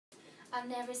I've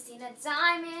never seen a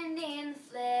diamond in the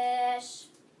flesh.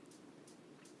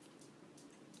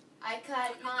 I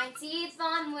cut my teeth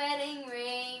on wedding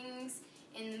rings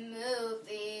in the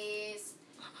movies,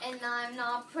 and I'm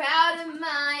not proud of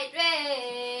my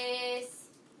dress.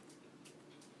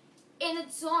 In a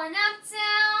torn up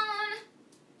town,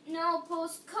 no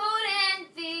postcode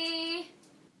envy,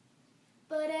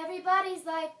 but everybody's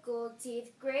like gold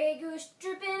teeth, gray goose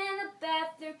dripping in the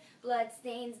bathroom,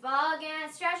 bloodstains, ball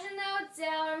gowns, trash in the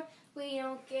hotel room. We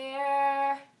don't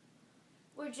care.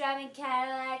 We're driving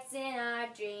Cadillacs in our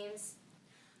dreams.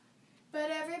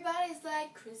 But everybody's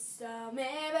like crystal,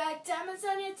 Maybach, diamonds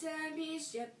on your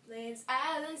timepiece, jet planes,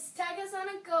 islands, tigers on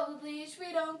a gold leash.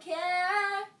 We don't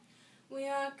care. We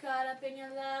aren't caught up in your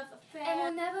love affair. And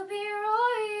we'll never be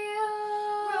royal.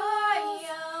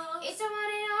 It's a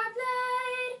run in our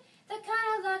blood, the kind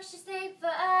of luxurious thing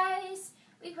for us.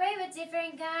 We crave a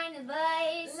different kind of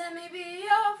vice. Let me be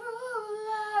your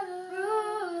ruler.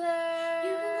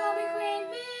 You can call me Queen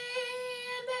Bee,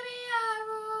 and baby I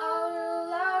rule.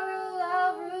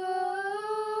 I'll rule.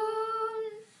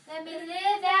 Let me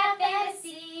live that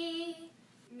fantasy.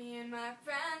 Me and my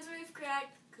friends, we've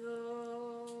cracked the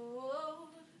code.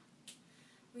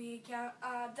 We count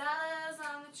our dollars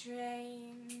on the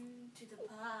train to the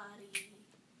party.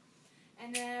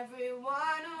 And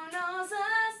everyone who knows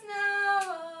us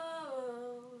knows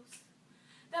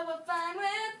that we're fine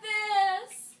with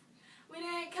this. We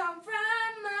didn't come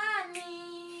from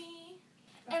money.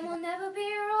 And we'll never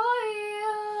be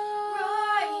royal.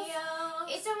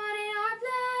 It's a run in our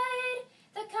blood,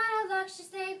 the kind of luxurious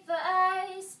thing for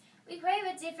us. We crave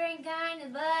a different kind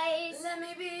of vice. Let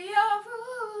me be your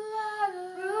ruler.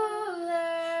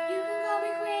 You can call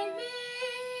me Queen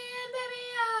Bee, and baby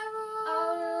I rule.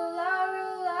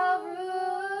 I'll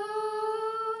rule.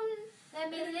 Let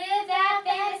me live that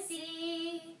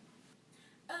fantasy.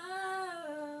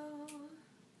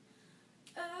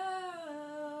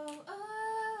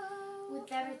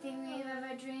 With everything we've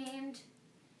ever dreamed,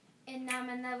 and I'm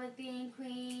in love with being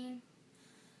queen.